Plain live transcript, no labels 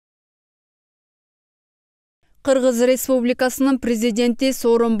Кыргыз Республикасынын президенти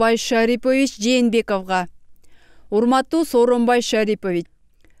Сооронбай Шарипович Жээнбековго. Урматтуу Сооронбай Шарипович,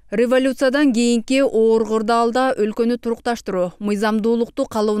 революциядан кийинки оор кырдаалда өлкөнү турукташтыруу, мыйзамдуулукту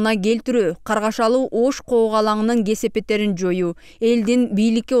калыбына келтирүү, каргашалуу ош коогалаңынын кесепеттерин жоюу, элдин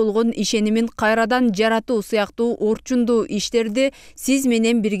бийликке болгон ишенимин кайрадан жаратуу сыяктуу орчундуу иштерди сиз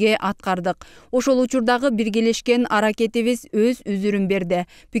менен бирге аткардык. Ошол учурдагы биргелешкен аракетибиз өз үзүрүн берди.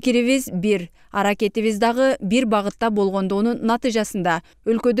 Пикирибиз бир, аракетибиз дагы бир багытта болгондугунун натыйжасында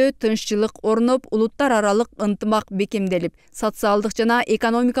өлкөдө тынччылык орноп, улуттар аралык ынтымак бекемделип, социалдык жана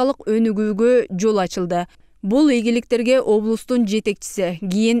экономикалык өнүгүүгө жол ачылды. Бул ийгиликтерге облустун жетекчиси,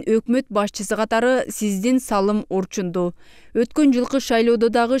 кийин өкмөт башчысы катары сиздин салым орчундуу. Өткөн жылкы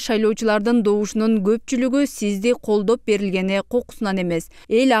шайлоодо дагы шайлоочулардын добушунун көпчүлүгү сизди колдоп берилгени кокусунан эмес,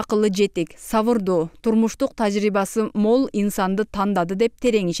 эл акылы жетик, сабырдуу, турмуштук тажрыйбасы мол инсанды тандады деп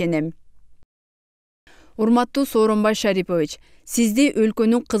терең ишенем. Урматтуу Сооронбай Шарипович, сизди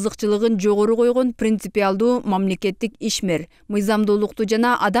өлкөнүн кызыкчылыгын жогору койгон принципиалдуу мамлекеттик ишмер, мыйзамдуулукту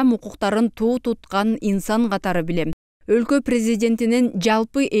жана адам укуктарын туу туткан инсан катары билем. Өлкө президентинин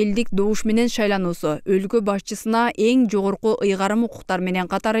жалпы элдик добуш менен шайлануусу өлкө башчысына эң жогорку ыйгарым укуктар менен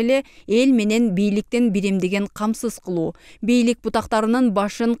катар эле эл менен бийликтен биримдигин камсыз кылуу, бийлик бутактарынын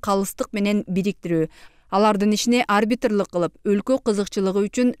башын калыстык менен бириктирүү, алардын ишине арбитрлык кылып, өлкө кызыкчылыгы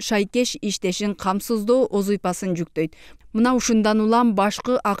үчүн шайкеш иштешин камсыздоо озуйпасын жүктөйт. Мына ушундан улам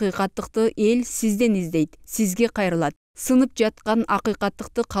башкы акыйкаттыкты эл сизден издейт, сизге кайрылат. Сынып жаткан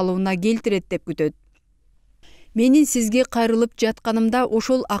акыйкаттыкты калыбына келтирет деп күтөт. Менин сизге кайрылып жатканымда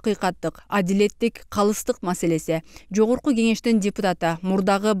ошол акыйкаттык, адилеттик, калыстык маселеси. Жогорку кеңештин депутаты,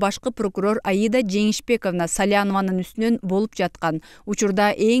 мурдагы башкы прокурор С.Жээнбековна Салянованын үстүнөн болуп жаткан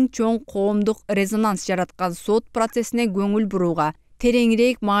учурда эң чоң коомдук резонанс жараткан сот процессине көңүл бурууга,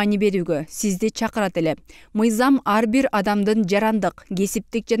 тереңирээк маани берүүгө сизди чакырат эле. Мыйзам ар бир адамдын жарандык,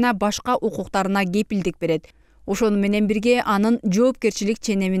 кесиптик жана башка укуктарына кепилдик берет. Ошону менен бирге анын жоопкерчилик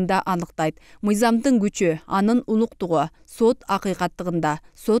ченемин да аныктайт. Мыйзамдын күчү, анын улуктугу сот акыйкаттыгында.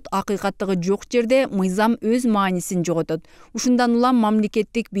 Сот акыйкаттыгы жок жерде мыйзам өз маанисин жоготот. Ушундан улам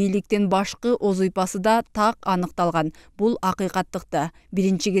мамлекеттик бийликтин башкы озуйпасы да так аныкталган. Бул акыйкаттыкты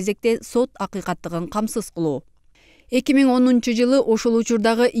биринчи кезекте сот акыйкаттыгын камсыз кылуу. 2010 ошол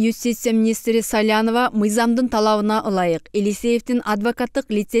учурдагы юстиция министри Салянова мыйзамдын талабына ылайык Елисеевдин адвокаттык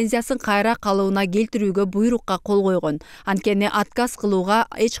лицензиясын кайра калыбына келтирүүгө буйрукка кол койгон. Анткени отказ кылууга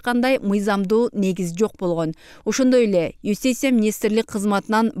эч кандай мыйзамдуу негиз жок болгон. Ошондой эле юстиция министрлик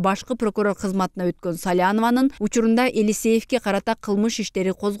кызматынан башкы прокурор кызматына өткөн Салянованын учурунда Елисеевге карата кылмыш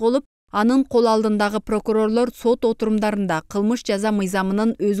иштери козголуп, анын кол алдындагы прокурорлор сот отурумдарында кылмыш жаза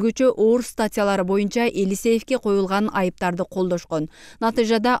мыйзамынын өзгөчө оор статьялары боюнча Елисеевге коюлган айыптарды колдошкон.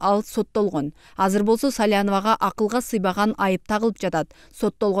 Натыйжада ал соттолгон. Азыр болсо Саляновага акылга сыйбаган айып тагылып жатат.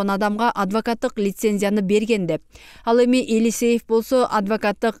 Соттолгон адамга адвокаттык лицензияны берген деп. Ал эми Елисеев болсо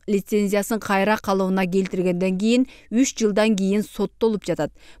адвокаттык лицензиясын кайра калыбына келтиргенден кийин 3 жылдан кийин соттолуп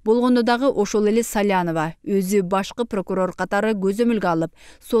жатат. Болгондо дагы ошол эле Салянова өзү башкы прокурор катары көзөмөлгө алып,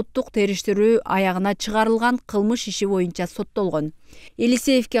 соттук териштирүү аягына чыгарылган кылмыш иши боюнча соттолгон.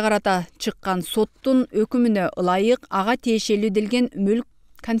 Елисеевге карата чыккан соттун өкүмүнө ылайык ага тиешелүү делген мүлк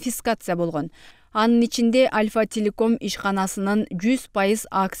конфискация болгон. Анын ичинде Альфа Телеком ишканасынын 100%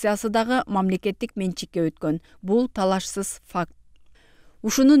 акциясы дагы мамлекеттик менчикке өткөн. Бул талашсыз факт.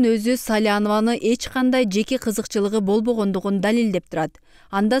 Ушунун өзү Салянованы эч кандай жеке кызыкчылыгы болбогондугун далилдеп турат.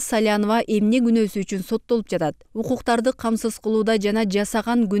 Анда Салянова эмне күнөөсү үчүн соттолуп жатат? Укуктарды камсыз кылууда жана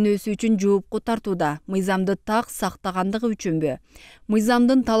жасаган күнөөсү үчүн жоопко тартууда, мыйзамды так сактагандыгы үчүнбү?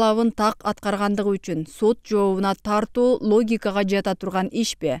 Мыйзамдын талабын так аткаргандыгы үчүн сот жообуна тартуу логикага жата турган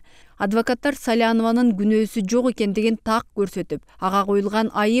ишпи? Адвокаттар Салянованын күнөөсү жок экендигин так көрсөтүп, ага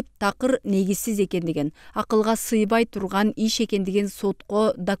коюлган айып такыр негизсиз экендигин, акылга сыйбай турган иш экендигин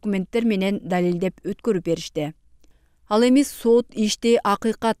сотко документтер менен далилдеп өткөрүп беришти. Ал эми сот ишти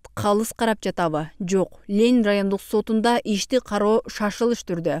акыйкат калыс карап жатабы? Жок. Ленин райондук сотунда ишти кароо шашылыш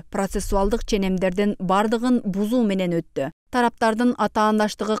түрдө процессуалдык ченемдердин бардыгын бузуу менен өттү. Тараптардын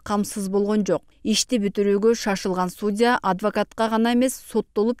атаандаштыгы камсыз болгон жок. Ишти бүтүрүүгө шашылган судья адвокатка гана эмес,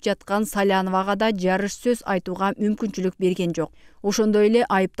 соттолуп жаткан Саляновага да жарыш сөз айтууга мүмкүнчүлүк берген жок. Ошондой эле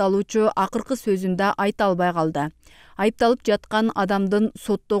айыпталуучу акыркы сөзүн да айта албай калды. Айыпталып жаткан адамдын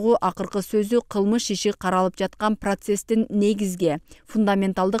соттогу акыркы сөзү кылмыш иши каралып жаткан процесстин негизги,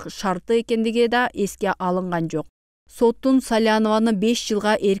 фундаменталдык шарты экендиги да эске алынган жок. Соттун Салянованы 5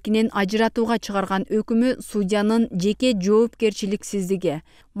 жылга эркинен ажыратууга чыгарган өкүмү судьянын жеке жоопкерчиликсиздиги,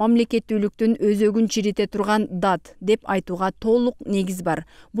 мамлекеттүүлүктүн өзөгүн чирите турган дат деп айтууга толук негиз бар.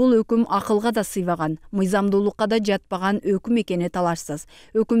 Бул өкүм акылга да сыйбаган, мыйзамдуулукка да жатпаган өкүм экени талашсыз.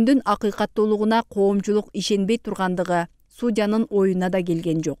 Өкүмдүн акыйкаттуулугуна коомчулук ишенбей тургандыгы судьянын оюна да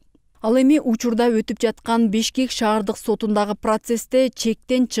келген жок. Ал эми учурда өтүп жаткан Бишкек шаардык сотундагы процессте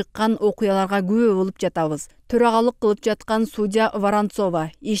чектен чыккан окуяларга күбө болуп жатабыз. Төрагалык кылып жаткан судья Воронцова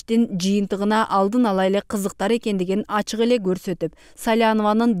иштин жыйынтыгына алдын ала эле кызыктар экендигин ачык эле көрсөтүп,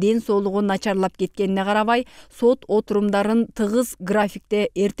 Салянованын ден соолугу начарлап кеткенине карабай, сот отурумдарын тыгыз графикте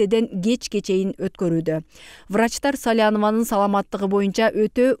эртеден кечке чейин өткөрүүдө. Врачтар Салянованын саламаттыгы боюнча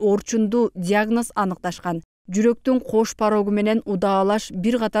өтө орчундуу диагноз аныкташкан. Жүрөктүн кош парогу менен удаалаш,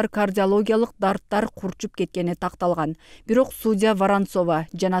 бир катар кардиологиялык дарттар курчуп кеткени такталган. Бирок судья Воронцова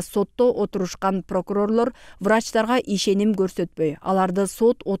жана сотто отурушкан прокурорлор врачтарга ишеним көрсөтпөй, аларды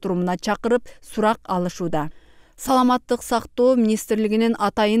сот отурумуна чакырып сурак алышууда. Саламаттык сактоо министрлигинин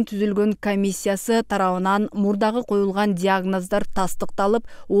атайын түзүлгөн комиссиясы тарабынан мурдагы коюлган диагноздар тастыкталып,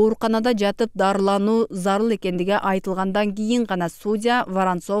 ооруканада жатып дарылануу зарыл экендиги айтылгандан кийин гана судья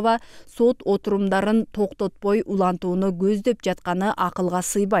Воронцова сот отурумдарын токтотпой улантууну көздөп жатканы акылга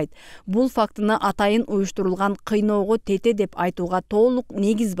сыйбайт. Бул фактыны атайын уюштурулган кыйноого тете деп айтууга толук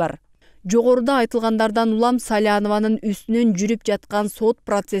негиз бар. Жогоруда айтылгандардан улам Салянованын үстүнөн жүрүп жаткан сот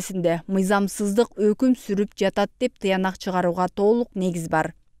процессинде мыйзамсыздык өкүм сүрүп жатат деп тыянак чыгарууга толук негиз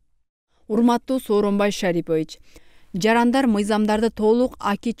бар. Урматтуу Сооронбай Шарипович, жарандар мыйзамдарды толук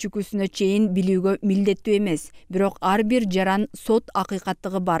аки чүкүсүнө чейин билүүгө милдеттүү эмес, бирок ар бир жаран сот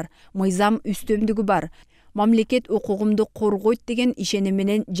акыйкаттыгы бар, мыйзам үстөмдүгү бар. Мамлекет укугумду коргойт деген ишеним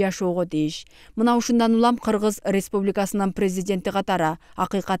менен жашоого тийиш. Мына ушундан улам Кыргыз Республикасынын президенти катары,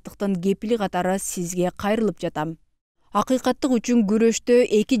 акыйкаттыктын кепили катары сизге кайрылып жатам. Акыйкаттык үчүн күрөштө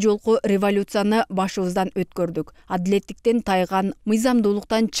 2 жолку революцияны башыбыздан өткөрдүк. Адилеттиктен тайган,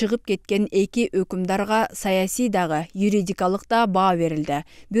 мыйзамдуулуктан чыгып кеткен 2 өкүмдарга саясий дагы, юридикалык да баа берилди.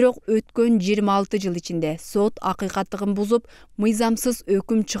 Бирок өткөн 26 жыл ичинде сот акыйкаттыгын бузуп, мыйзамсыз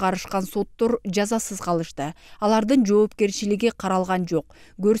өкүм чыгарышкан соттор жазасыз калышты. Алардын жоопкерчилиги каралган жок.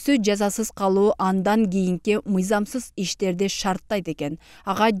 Көрсө жазасыз калуу андан кийинки мыйзамсыз иштерди шарттайт экен,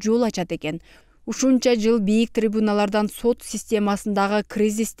 ага жол ачат экен. Ушунча жыл бийик трибуналардан сот системасындагы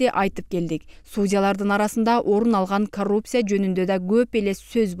кризисти айтып келдик. Судьялардын арасында орун алган коррупция жөнүндө да көп эле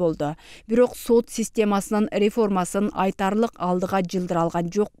сөз болду. Бирок сот системасынын реформасын айтарлык алдыга жылдыра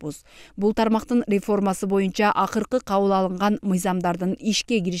алган жокпуз. Бул тармактын реформасы боюнча акыркы кабыл алынган мыйзамдардын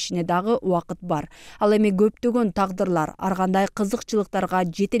ишке киришине дагы убакыт бар. Ал эми көптөгөн тагдырлар, ар кандай кызыкчылыктарга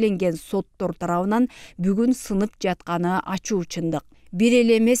жетеленген соттор тарабынан бүгүн сынып жатканы ачуу чындык. Бир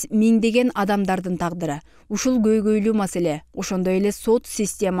эле эмес, миңдеген адамдардын тагдыры. Ушул көйгөйлүү маселе, ошондой эле сот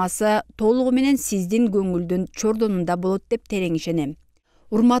системасы толугу менен сиздин көңүлдүн чордонунда болот деп терең ишенем.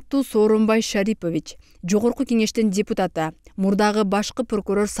 Урматтуу Сооронбай Шарипович, Жогорку кеңештин депутаты, мурдагы башкы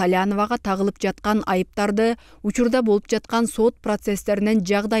прокурор Саляновага тагылып жаткан айыптарды, учурда болуп жаткан сот процесстеринин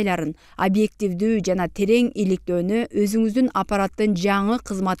жагдайларын объективдүү жана терең иликтөөнү өзүңүздүн аппараттын жаңы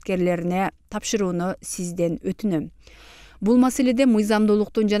кызматкерлерине тапшырууну сизден өтүнөм. Бул маселеде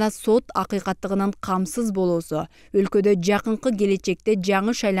мыйзамдуулуктун жана сот акыйкаттыгынын камсыз болуусу, өлкөдө жакынкы келечекте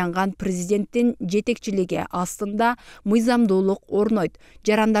жаңы шайланган президенттин жетекчилиги астында мыйзамдуулук орнойт,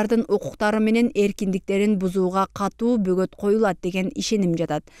 жарандардын укуктары менен эркиндиктерин бузууга катуу бөгөт коюлат деген ишеним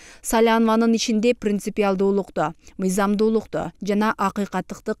жатат. Салянованын ишинде принципиалдуулукту, мыйзамдуулукту жана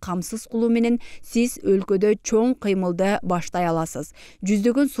акыйкаттыкты камсыз кылуу менен сиз өлкөдө чоң кыймылды баштай аласыз.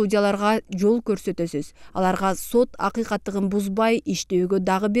 Жүздөгөн судьяларга жол көрсөтөсүз. Аларга сот акыйкаттыгын бузбай иштөөгө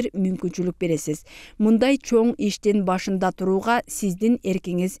дагы бир мүмкүнчүлүк бересиз. Мындай чоң иштин башында турууга сиздин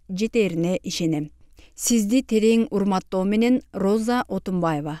эркиңиз жетерине ишенем. Сизди терең урматтоо менен Роза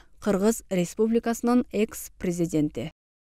Отунбаева, Кыргыз Республикасынын экс-президенти.